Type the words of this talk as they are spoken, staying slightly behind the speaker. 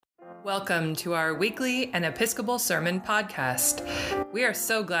Welcome to our weekly and Episcopal sermon podcast. We are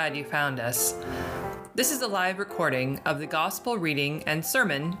so glad you found us. This is a live recording of the gospel reading and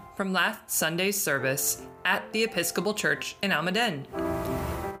sermon from last Sunday's service at the Episcopal Church in Almaden.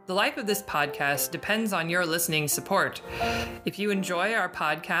 The life of this podcast depends on your listening support. If you enjoy our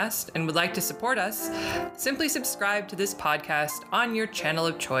podcast and would like to support us, simply subscribe to this podcast on your channel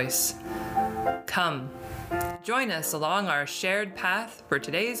of choice. Come, join us along our shared path for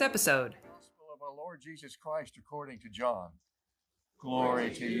today's episode. Gospel of our Lord Jesus Christ according to John. Glory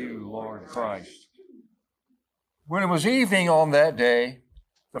to you, Lord Christ. When it was evening on that day,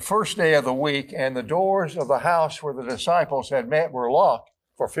 the first day of the week, and the doors of the house where the disciples had met were locked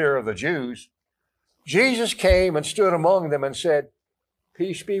for fear of the Jews, Jesus came and stood among them and said,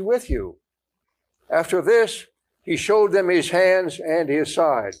 "Peace be with you." After this, he showed them his hands and his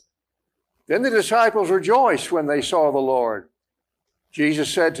side. Then the disciples rejoiced when they saw the Lord.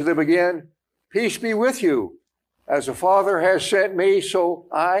 Jesus said to them again, "Peace be with you. As the Father has sent me, so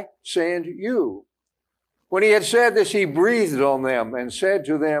I send you." When he had said this, he breathed on them and said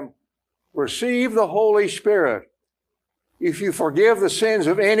to them, "Receive the Holy Spirit. If you forgive the sins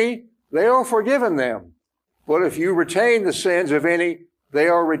of any, they are forgiven them. But if you retain the sins of any, they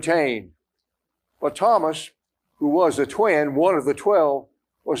are retained." But Thomas, who was the twin, one of the 12,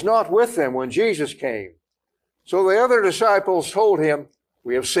 was not with them when Jesus came. So the other disciples told him,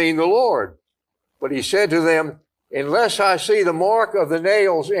 "We have seen the Lord." But he said to them, "Unless I see the mark of the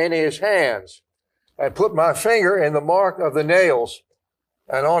nails in his hands, and put my finger in the mark of the nails,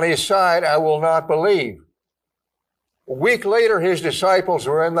 and on his side, I will not believe." A week later, his disciples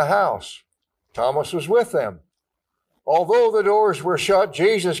were in the house. Thomas was with them. Although the doors were shut,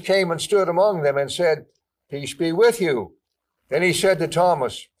 Jesus came and stood among them and said, "Peace be with you." Then he said to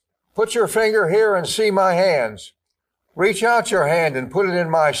Thomas, "Put your finger here and see my hands. Reach out your hand and put it in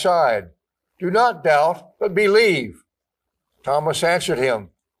my side. Do not doubt, but believe." Thomas answered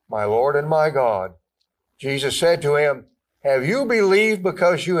him, "My Lord and my God." Jesus said to him, "Have you believed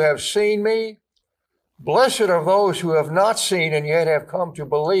because you have seen me? Blessed are those who have not seen and yet have come to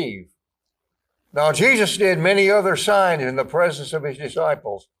believe." Now Jesus did many other signs in the presence of his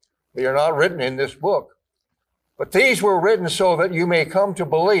disciples. They are not written in this book. But these were written so that you may come to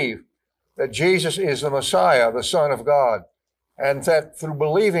believe that Jesus is the Messiah, the Son of God, and that through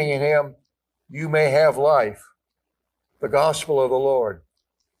believing in him, you may have life. The Gospel of the Lord.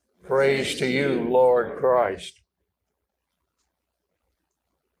 Praise to you, Lord Christ.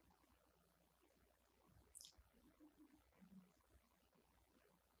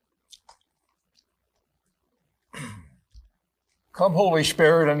 Come, Holy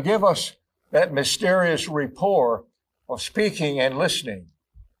Spirit, and give us that mysterious rapport of speaking and listening,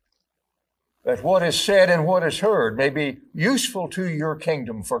 that what is said and what is heard may be useful to your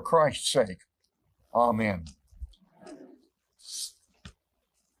kingdom for Christ's sake. Amen.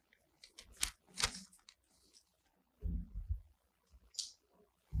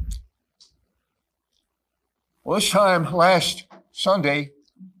 Well, this time last Sunday,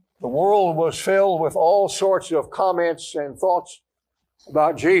 the world was filled with all sorts of comments and thoughts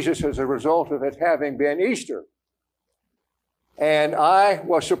about Jesus as a result of it having been Easter. And I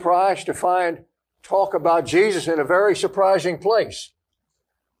was surprised to find talk about Jesus in a very surprising place.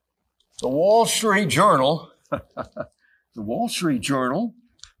 The Wall Street Journal,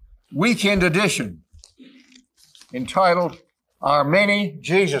 weekend edition, entitled, "Our Many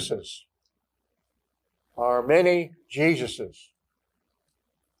Jesuses." Our Many Jesuses.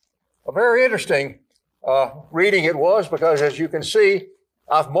 A very interesting reading it was, because as you can see,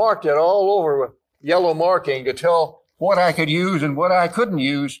 I've marked it all over with yellow marking to tell what I could use and what I couldn't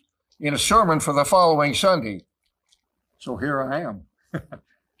use in a sermon for the following Sunday. So here I am,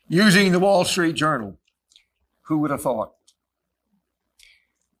 using the Wall Street Journal. Who would have thought?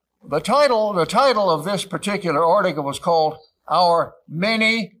 The title of this particular article was called "Our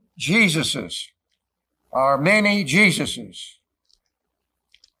Many Jesuses." Our Many Jesuses.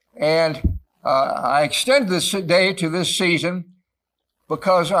 And I extend this day to this season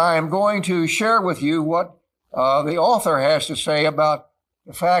because I am going to share with you what the author has to say about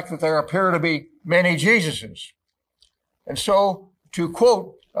the fact that there appear to be many Jesuses. And so, to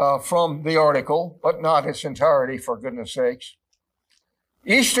quote from the article, but not its entirety, for goodness sakes,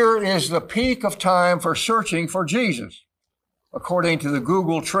 "Easter is the peak of time for searching for Jesus, according to the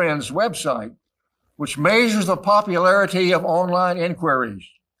Google Trends website, which measures the popularity of online inquiries.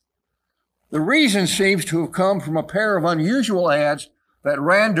 The reason seems to have come from a pair of unusual ads that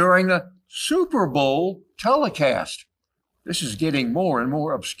ran during the Super Bowl telecast." This is getting more and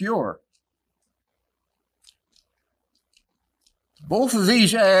more obscure. Both of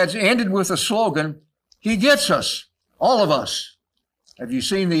these ads ended with the slogan, "He gets us, all of us." Have you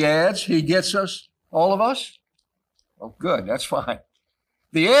seen the ads? He gets us, all of us? Oh, good, that's fine.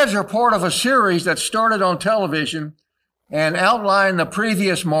 The ads are part of a series that started on television and outlined the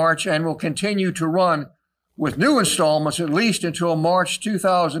previous March and will continue to run with new installments at least until March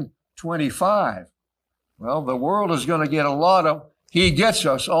 2025. Well, the world is going to get a lot of "He gets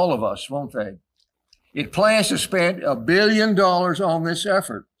us, all of us," won't they? It plans to spend $1 billion on this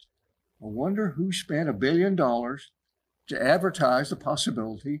effort. I wonder who spent $1 billion to advertise the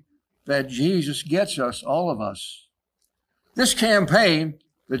possibility that Jesus gets us, all of us. This campaign,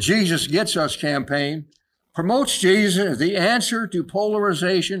 the Jesus Gets Us campaign, promotes Jesus as the answer to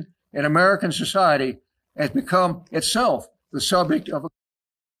polarization in American society, has become itself the subject of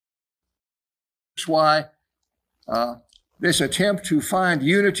That's why this attempt to find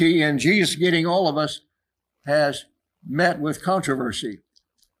unity in Jesus getting all of us has met with controversy.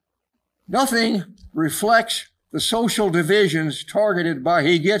 Nothing reflects the social divisions targeted by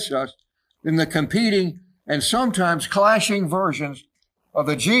 "He Gets Us" in the competing and sometimes clashing versions of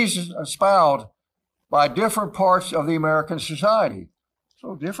the Jesus espoused by different parts of the American society.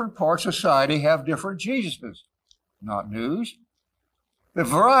 So different parts of society have different Jesuses. Not news. The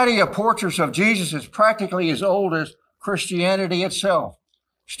variety of portraits of Jesus is practically as old as Christianity itself,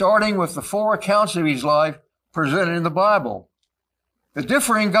 starting with the 4 accounts of his life presented in the Bible. The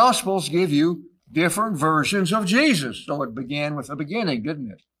differing Gospels give you different versions of Jesus. So it began with the beginning, didn't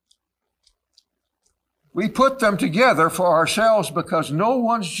it? We put them together for ourselves because no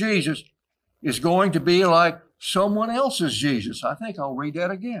one's Jesus is going to be like someone else's Jesus. I think I'll read that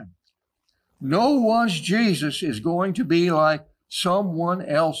again. No one's Jesus is going to be like someone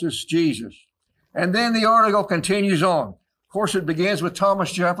else's Jesus. And then the article continues on. Of course, it begins with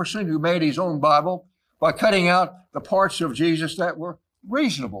Thomas Jefferson, who made his own Bible by cutting out the parts of Jesus that were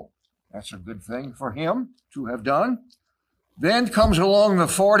reasonable. That's a good thing for him to have done. Then comes along the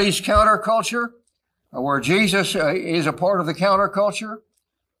 40s counterculture, where Jesus is a part of the counterculture.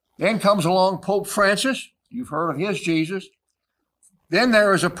 Then comes along Pope Francis. You've heard of his Jesus. Then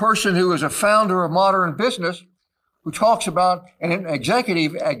there is a person who is a founder of modern business who talks about an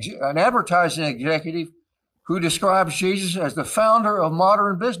advertising executive who describes Jesus as the founder of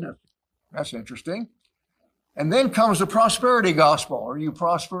modern business. That's interesting. And then comes the prosperity gospel. Are you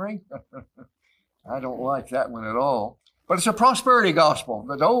prospering? I don't like that one at all. But it's a prosperity gospel,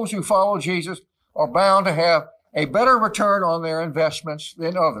 that those who follow Jesus are bound to have a better return on their investments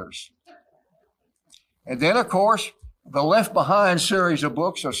than others. And then, of course, the Left Behind series of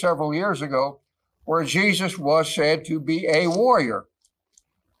books of several years ago, where Jesus was said to be a warrior.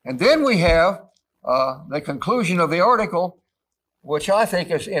 And then we have the conclusion of the article, which I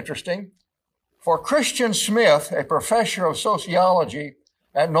think is interesting. For Christian Smith, a professor of sociology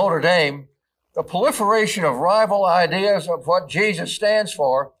at Notre Dame, the proliferation of rival ideas of what Jesus stands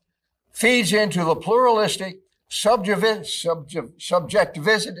for feeds into the pluralistic subjectivity,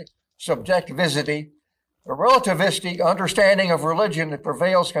 the relativistic understanding of religion that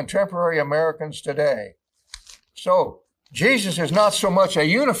prevails contemporary Americans today. So, Jesus is not so much a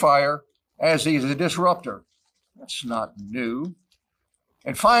unifier as he's a disruptor. That's not new.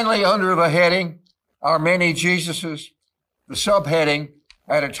 And finally, under the heading, Our Many Jesuses, the subheading,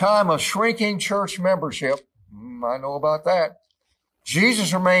 at a time of shrinking church membership, I know about that,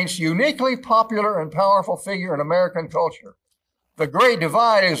 Jesus remains uniquely popular and powerful figure in American culture. The great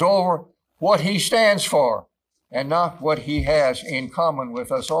divide is over what he stands for and not what he has in common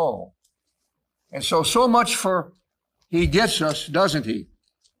with us all. And so much for he gets us, doesn't he?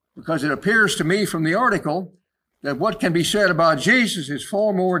 Because it appears to me from the article that what can be said about Jesus is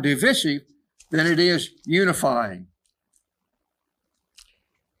far more divisive than it is unifying.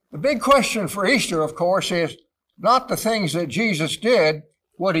 The big question for Easter, of course, is not the things that Jesus did,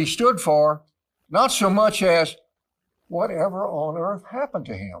 what he stood for, not so much as whatever on earth happened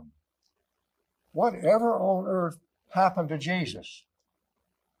to him. Whatever on earth happened to Jesus.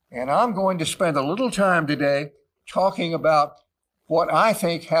 And I'm going to spend a little time today talking about what I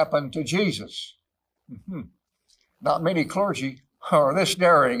think happened to Jesus. Not many clergy are this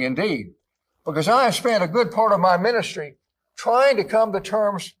daring indeed, because I have spent a good part of my ministry trying to come to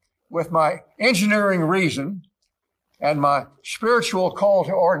terms with my engineering reason and my spiritual call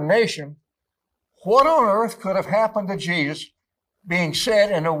to ordination. What on earth could have happened to Jesus being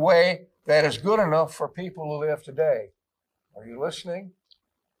said in a way that is good enough for people who live today? Are you listening?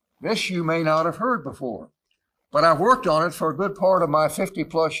 This you may not have heard before, but I've worked on it for a good part of my 50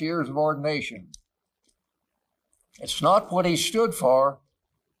 plus years of ordination. It's not what he stood for,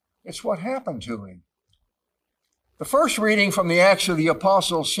 it's what happened to him. The first reading from the Acts of the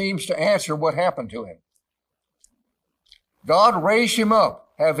Apostles seems to answer what happened to him. God raised him up,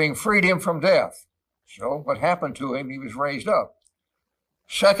 having freed him from death. So what happened to him? He was raised up.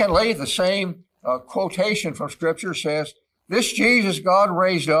 Secondly, the same quotation from Scripture says, this Jesus God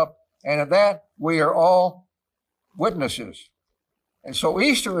raised up, and of that we are all witnesses. And so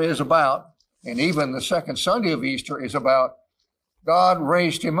Easter is about, and even the second Sunday of Easter is about, God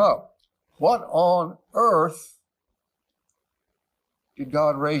raised him up. What on earth did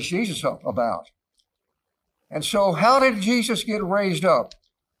God raise Jesus up about? And so how did Jesus get raised up?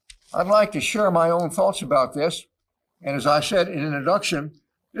 I'd like to share my own thoughts about this. And as I said in introduction,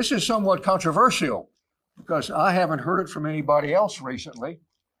 this is somewhat controversial because I haven't heard it from anybody else recently,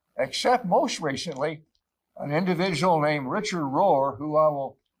 except most recently, an individual named Richard Rohr, who I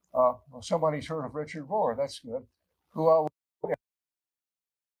will, well, somebody's heard of Richard Rohr, that's good, who I will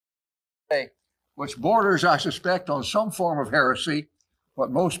say, which borders, I suspect, on some form of heresy, what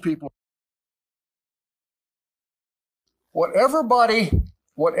most people, what everybody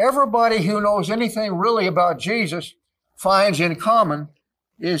who knows anything really about Jesus finds in common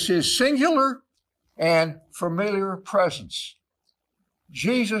is his singular and familiar presence.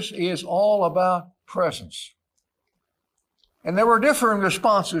 Jesus is all about presence. And there were different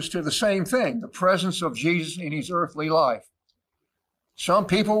responses to the same thing, the presence of Jesus in his earthly life. Some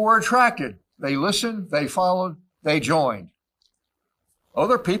people were attracted. They listened, they followed, they joined.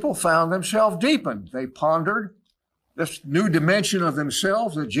 Other people found themselves deepened. They pondered this new dimension of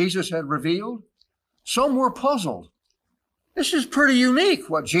themselves that Jesus had revealed. Some were puzzled. This is pretty unique,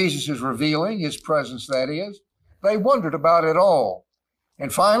 what Jesus is revealing, his presence, that is. They wondered about it all.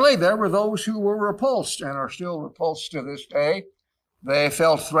 And finally, there were those who were repulsed and are still repulsed to this day. They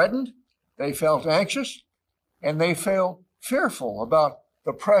felt threatened, they felt anxious, and they felt fearful about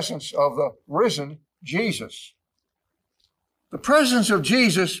the presence of the risen Jesus. The presence of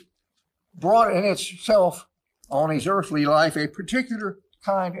Jesus brought in itself on his earthly life a particular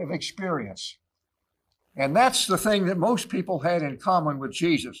kind of experience. And that's the thing that most people had in common with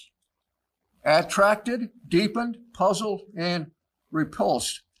Jesus. Attracted, deepened, puzzled, and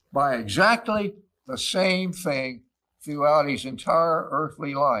repulsed by exactly the same thing throughout his entire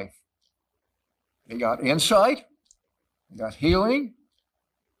earthly life. They got insight, they got healing,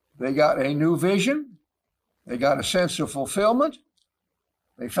 they got a new vision, they got a sense of fulfillment,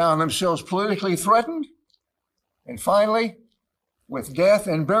 they found themselves politically threatened, and finally, with death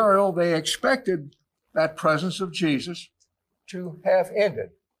and burial, they expected that presence of Jesus to have ended.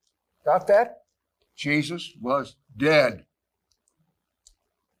 Got that? Jesus was dead.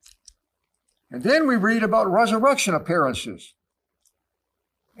 And then we read about resurrection appearances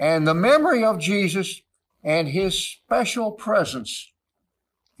and the memory of Jesus and his special presence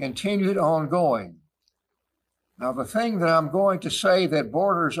continued ongoing. Now, the thing that I'm going to say that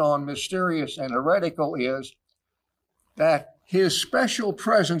borders on mysterious and heretical is that his special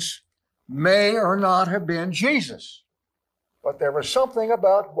presence may or not have been Jesus. But there was something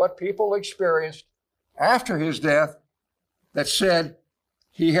about what people experienced after his death that said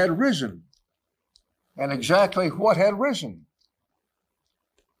he had risen. And exactly what had risen.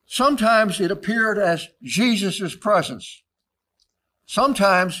 Sometimes it appeared as Jesus' presence.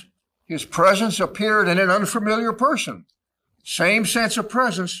 Sometimes his presence appeared in an unfamiliar person. Same sense of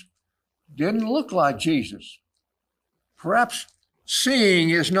presence, didn't look like Jesus. Perhaps seeing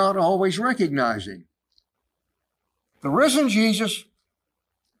is not always recognizing. The risen Jesus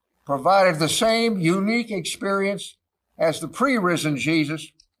provided the same unique experience as the pre-risen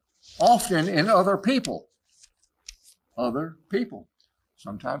Jesus, often in other people. Other people.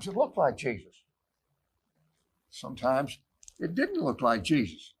 Sometimes it looked like Jesus. Sometimes it didn't look like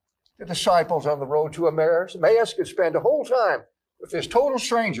Jesus. The disciples on the road to Emmaus could spend a whole time with this total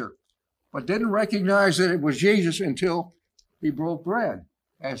stranger, but didn't recognize that it was Jesus until he broke bread,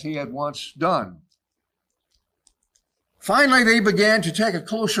 as he had once done. Finally, they began to take a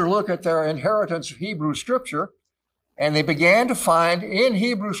closer look at their inheritance of Hebrew Scripture, and they began to find in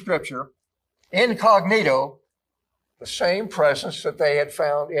Hebrew Scripture, incognito, the same presence that they had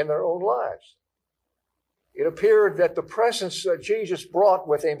found in their own lives. It appeared that the presence that Jesus brought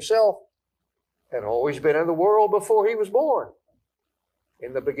with himself had always been in the world before he was born.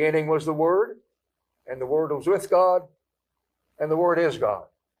 In the beginning was the Word, and the Word was with God, and the Word is God.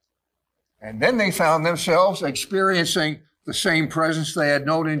 And then they found themselves experiencing the same presence they had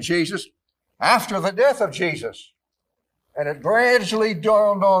known in Jesus after the death of Jesus. And it gradually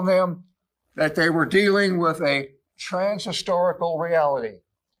dawned on them that they were dealing with a transhistorical reality.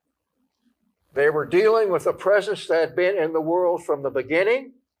 They were dealing with a presence that had been in the world from the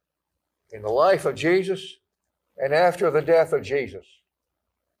beginning, in the life of Jesus, and after the death of Jesus.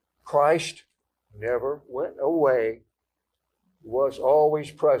 Christ never went away, was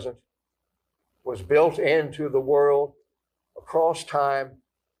always present, was built into the world across time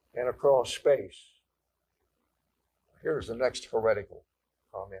and across space. Here's the next heretical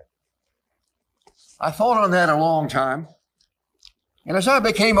comment. I thought on that a long time, and as I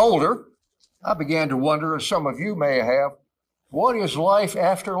became older, I began to wonder, as some of you may have, what is life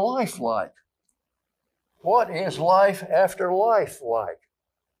after life like? What is life after life like?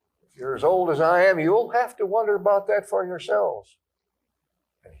 If you're as old as I am, you'll have to wonder about that for yourselves.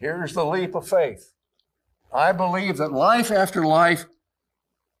 And here's the leap of faith. I believe that life after life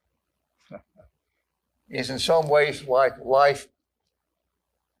is in some ways like life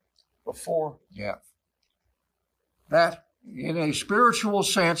before death. That, in a spiritual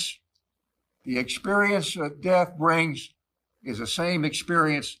sense, the experience that death brings is the same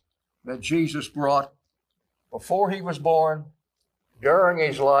experience that Jesus brought before he was born, during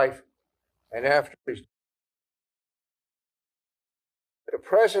his life, and after his death. The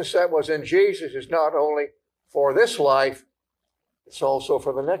presence that was in Jesus is not only for this life, it's also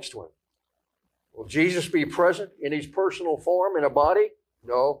for the next one. Will Jesus be present in his personal form in a body?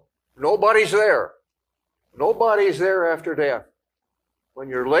 No. Nobody's there. Nobody's there after death. When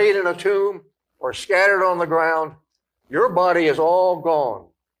you're laid in a tomb or scattered on the ground, your body is all gone.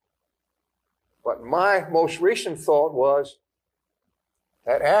 But my most recent thought was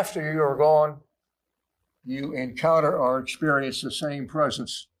that after you are gone, you encounter or experience the same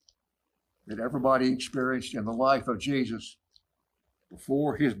presence that everybody experienced in the life of Jesus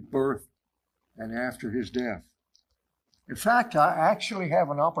before his birth and after his death. In fact, I actually have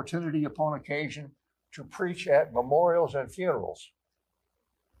an opportunity upon occasion to preach at memorials and funerals.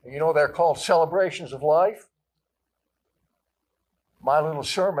 And you know, they're called celebrations of life. My little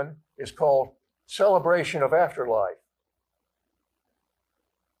sermon is called Celebration of Afterlife.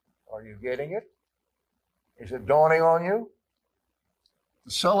 Are you getting it? Is it dawning on you?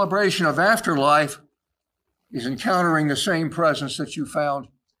 The celebration of afterlife is encountering the same presence that you found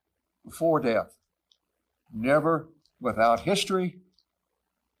before death. Never without history,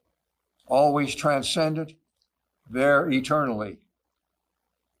 always transcendent, there eternally.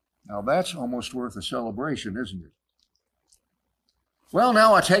 Now that's almost worth a celebration, isn't it? Well,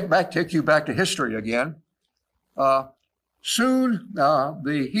 now I take you back to history again. Soon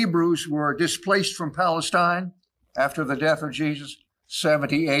the Hebrews were displaced from Palestine after the death of Jesus,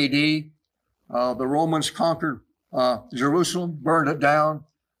 70 A.D. The Romans conquered Jerusalem, burned it down.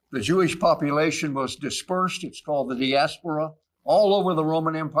 The Jewish population was dispersed. It's called the diaspora, all over the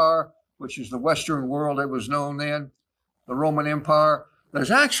Roman Empire, which is the Western world it was known then, the Roman Empire.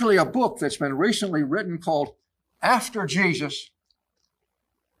 There's actually a book that's been recently written called After Jesus,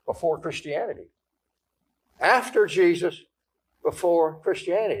 Before Christianity. After Jesus, Before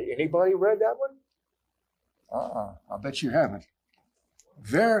Christianity. Anybody read that one? I bet you haven't.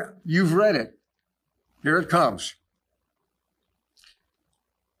 There, you've read it. Here it comes.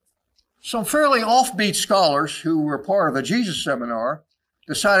 Some fairly offbeat scholars who were part of the Jesus seminar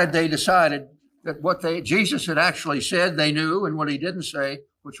decided that what Jesus had actually said they knew, and what he didn't say,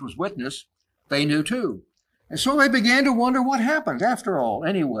 which was witness, they knew too. And so they began to wonder what happened after all,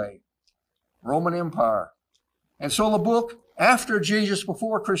 anyway. Roman Empire. And so the book, After Jesus,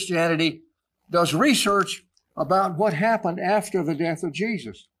 Before Christianity, does research about what happened after the death of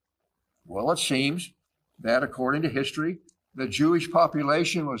Jesus. Well, it seems that according to history, the Jewish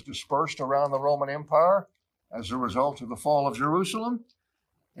population was dispersed around the Roman Empire as a result of the fall of Jerusalem.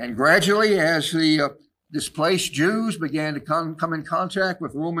 And gradually, as the displaced Jews began to come in contact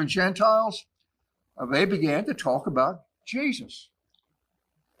with Roman Gentiles, they began to talk about Jesus.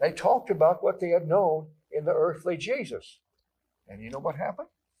 They talked about what they had known in the earthly Jesus. And you know what happened?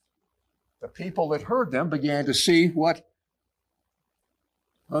 The people that heard them began to see what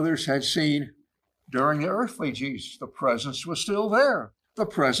others had seen during the earthly Jesus. The presence was still there. The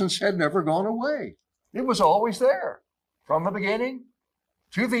presence had never gone away. It was always there, from the beginning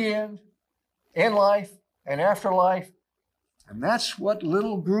to the end, in life and after life. And that's what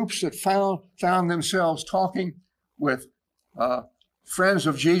little groups that found themselves talking with friends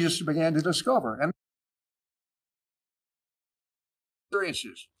of Jesus began to discover. And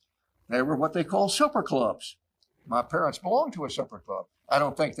experiences. They were what they call supper clubs. My parents belonged to a supper club. I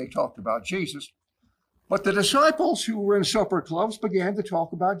don't think they talked about Jesus. But the disciples who were in supper clubs began to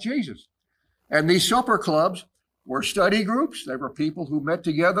talk about Jesus. And these supper clubs were study groups. They were people who met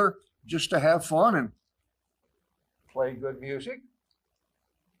together just to have fun and play good music.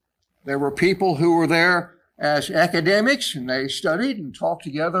 There were people who were there as academics, and they studied and talked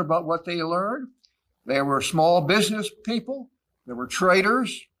together about what they learned. There were small business people. There were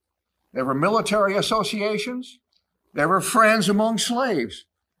traders. There were military associations. There were friends among slaves.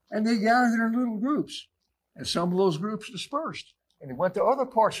 And they gathered in little groups. And some of those groups dispersed. And they went to other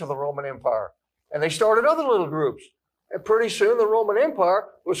parts of the Roman Empire. And they started other little groups. And pretty soon the Roman Empire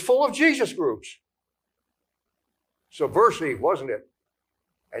was full of Jesus groups. Subversive, wasn't it?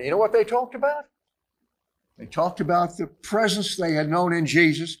 And you know what they talked about? They talked about the presence they had known in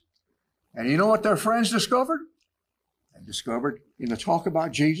Jesus. And you know what their friends discovered? They discovered in the talk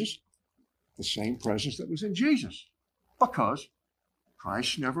about Jesus, the same presence that was in Jesus. Because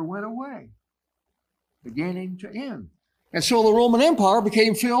Christ never went away, beginning to end. And so the Roman Empire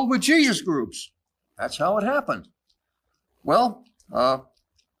became filled with Jesus groups. That's how it happened. Well,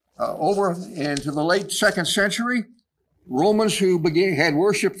 over into the late 2nd century, Romans who had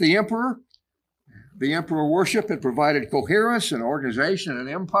worshipped the emperor worship had provided coherence and organization and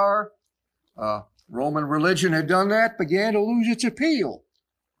empire. Roman religion had done that, began to lose its appeal.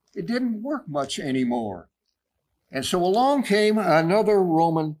 It didn't work much anymore. And so along came another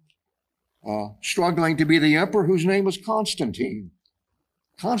Roman struggling to be the emperor whose name was Constantine.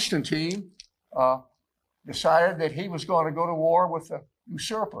 Constantine decided that he was going to go to war with the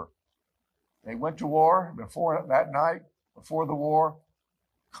usurper. They went to war that night, before the war.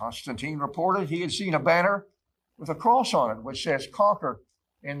 Constantine reported he had seen a banner with a cross on it, which says, "Conquer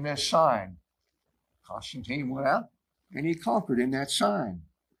in this sign." Constantine went out and he conquered in that sign.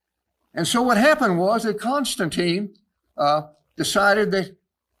 And so what happened was that Constantine decided that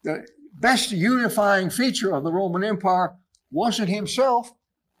the best unifying feature of the Roman Empire wasn't himself,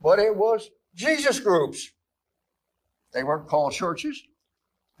 but it was Jesus groups. They weren't called churches.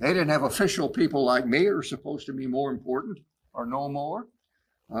 They didn't have official people like me who are supposed to be more important or no more.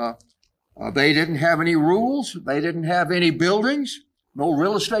 They didn't have any rules. They didn't have any buildings, no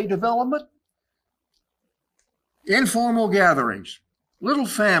real estate development. Informal gatherings, little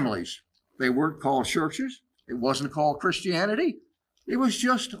families. They weren't called churches. It wasn't called Christianity. It was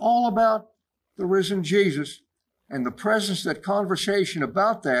just all about the risen Jesus and the presence that conversation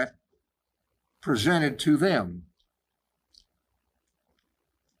about that presented to them.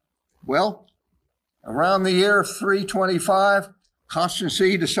 Well, around the year 325,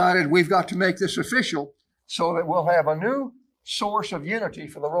 Constantine decided we've got to make this official so that we'll have a new source of unity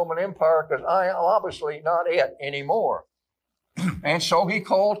for the Roman Empire, because I am obviously not it anymore. And so he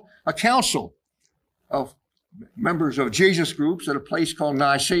called a council of members of Jesus groups at a place called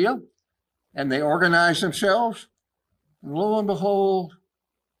Nicaea, and they organized themselves. And lo and behold,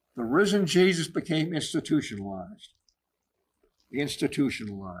 the risen Jesus became institutionalized.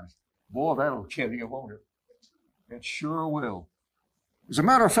 Institutionalized. Boy, that'll kill you, won't it? It sure will. As a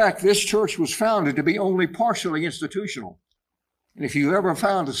matter of fact, this church was founded to be only partially institutional. And if you ever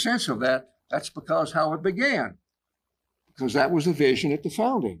found a sense of that, that's because how it began. Because that was the vision at the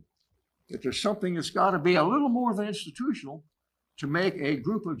founding. That there's something that's got to be a little more than institutional to make a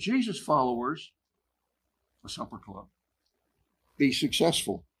group of Jesus followers, a supper club, be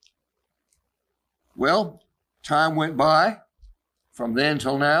successful. Well, time went by from then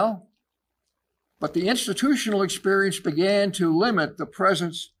till now, but the institutional experience began to limit the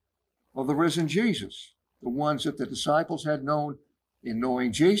presence of the risen Jesus, the ones that the disciples had known in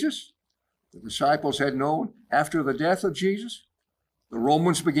knowing Jesus, the disciples had known after the death of Jesus. The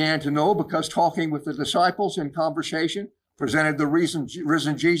Romans began to know because talking with the disciples in conversation presented the risen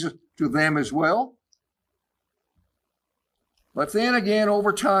Jesus to them as well. But then again,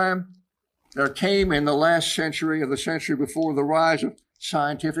 over time, there came in the last century or the century before the rise of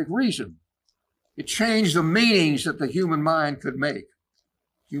scientific reason. It changed the meanings that the human mind could make.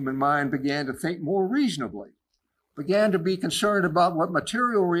 Human mind began to think more reasonably, began to be concerned about what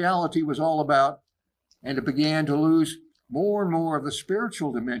material reality was all about, and it began to lose more and more of the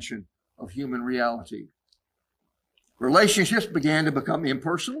spiritual dimension of human reality. Relationships began to become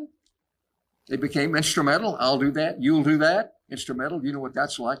impersonal. They became instrumental. I'll do that, you'll do that. Instrumental, you know what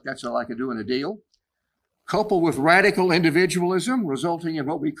that's like. That's like doing a deal. Coupled with radical individualism, resulting in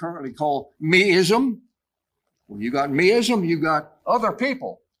what we currently call meism. When you got meism, you got other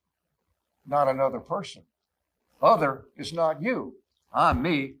people, not another person. Other is not you. I'm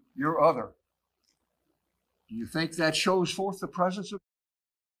me, you're other. Do you think that shows forth the presence of?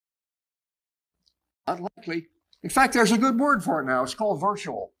 Not likely. In fact, there's a good word for it now. It's called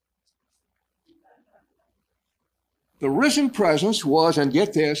virtual. The risen presence was, and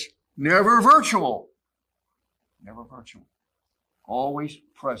get this, never virtual. Never virtual. Always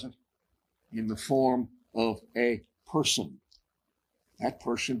present in the form of a person. That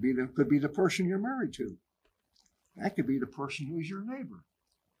person could be the person you're married to. That could be the person who's your neighbor.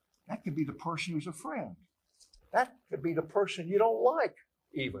 That could be the person who's a friend. That could be the person you don't like,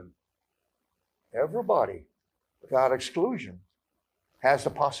 even. Everybody, without exclusion, has the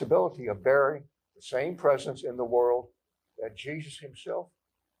possibility of bearing the same presence in the world that Jesus himself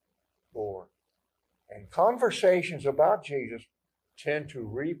bore. And conversations about Jesus tend to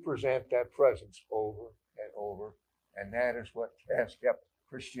represent that presence over and over. And that is what has kept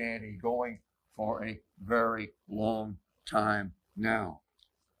Christianity going for a very long time now.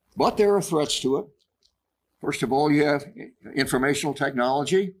 But there are threats to it. First of all, you have informational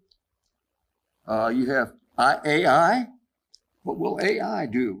technology. You have AI. What will AI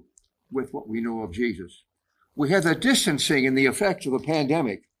do with what we know of Jesus? We have the distancing and the effects of the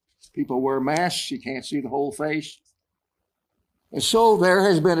pandemic. People wear masks. You can't see the whole face. And so there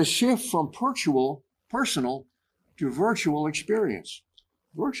has been a shift from personal, to virtual experience.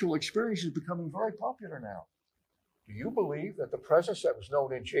 Virtual experience is becoming very popular now. Do you believe that the presence that was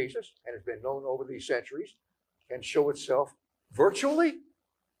known in Jesus and has been known over these centuries can show itself virtually?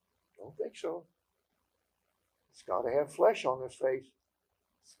 Don't think so. It's got to have flesh on this face.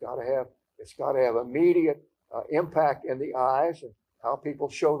 It's got to have immediate impact in the eyes and how people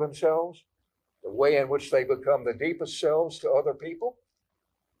show themselves, the way in which they become the deepest selves to other people.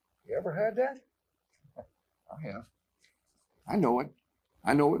 You ever had that? I have. I know it.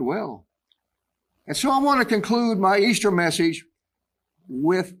 I know it well. And so I want to conclude my Easter message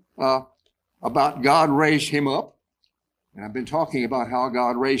with about God raised him up. And I've been talking about how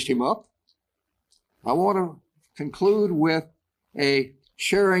God raised him up. I want to conclude with a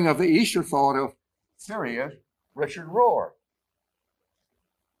sharing of the Easter thought of, there he is, Richard Rohr.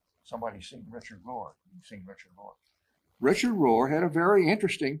 Somebody's seen Richard Rohr. You've seen Richard Rohr. Richard Rohr had a very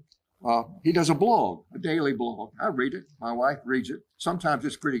interesting, he does a blog, a daily blog. I read it. My wife reads it. Sometimes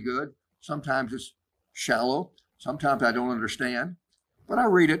it's pretty good. Sometimes it's shallow. Sometimes I don't understand. But I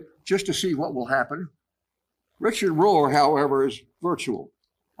read it just to see what will happen. Richard Rohr, however, is virtual.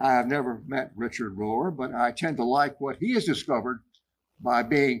 I have never met Richard Rohr, but I tend to like what he has discovered by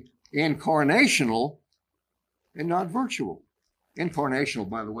being incarnational and not virtual. Incarnational,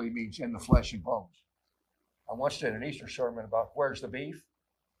 by the way, means in the flesh and bones. I once did an Easter sermon about where's the beef?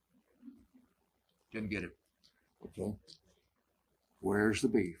 Didn't get it. Okay. Where's the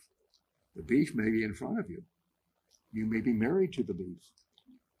beef? The beef may be in front of you. You may be married to the beef.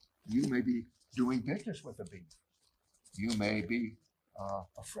 You may be doing business with the beef. You may be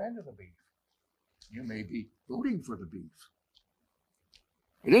a friend of the beef. You may be voting for the beef.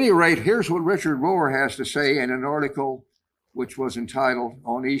 At any rate, here's what Richard Rohr has to say in an article which was entitled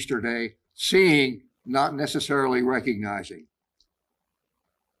on Easter Day, Seeing, Not Necessarily Recognizing.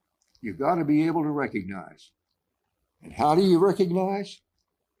 You've got to be able to recognize. And how do you recognize?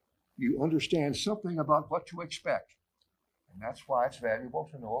 You understand something about what to expect. And that's why it's valuable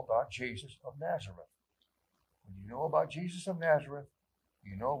to know about Jesus of Nazareth. When you know about Jesus of Nazareth,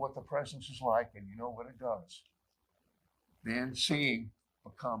 you know what the presence is like and you know what it does. Then seeing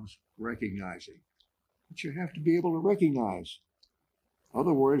becomes recognizing. But you have to be able to recognize. In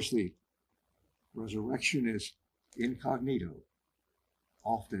other words, the resurrection is incognito,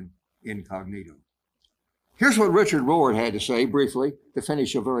 often incognito. Here's what Richard Rohr had to say briefly to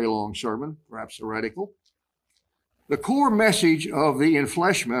finish a very long sermon, perhaps heretical. The core message of the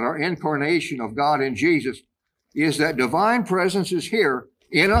enfleshment or incarnation of God in Jesus is that divine presence is here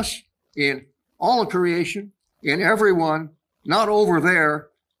in us, in all of creation, in everyone, not over there,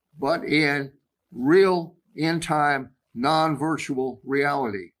 but in real, in-time, non-virtual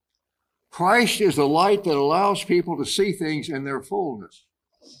reality. Christ is the light that allows people to see things in their fullness.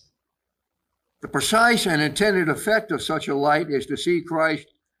 The precise and intended effect of such a light is to see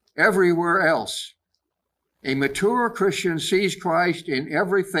Christ everywhere else. A mature Christian sees Christ in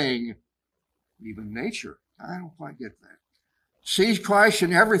everything, even nature. I don't quite get that. Sees Christ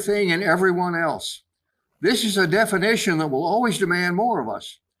in everything and everyone else. This is a definition that will always demand more of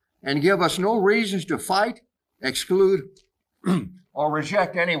us and give us no reasons to fight, exclude, or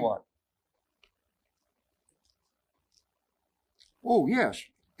reject anyone. Oh, yes.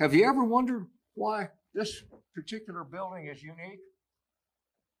 Have you ever wondered why this particular building is unique?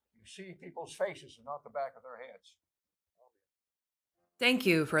 You see people's faces and not the back of their heads. Thank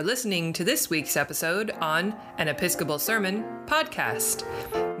you for listening to this week's episode on An Episcopal Sermon podcast.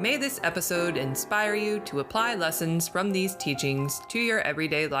 May this episode inspire you to apply lessons from these teachings to your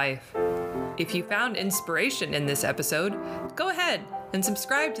everyday life. If you found inspiration in this episode, go ahead and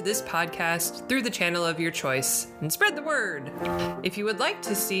subscribe to this podcast through the channel of your choice and spread the word. If you would like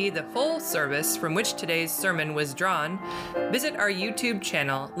to see the full service from which today's sermon was drawn, visit our YouTube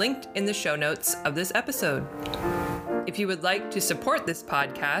channel linked in the show notes of this episode. If you would like to support this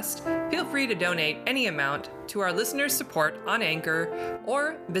podcast, feel free to donate any amount to our listeners' support on Anchor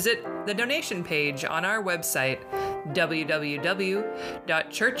or visit the donation page on our website,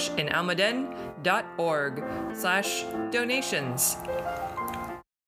 www.churchinalmaden.org/donations.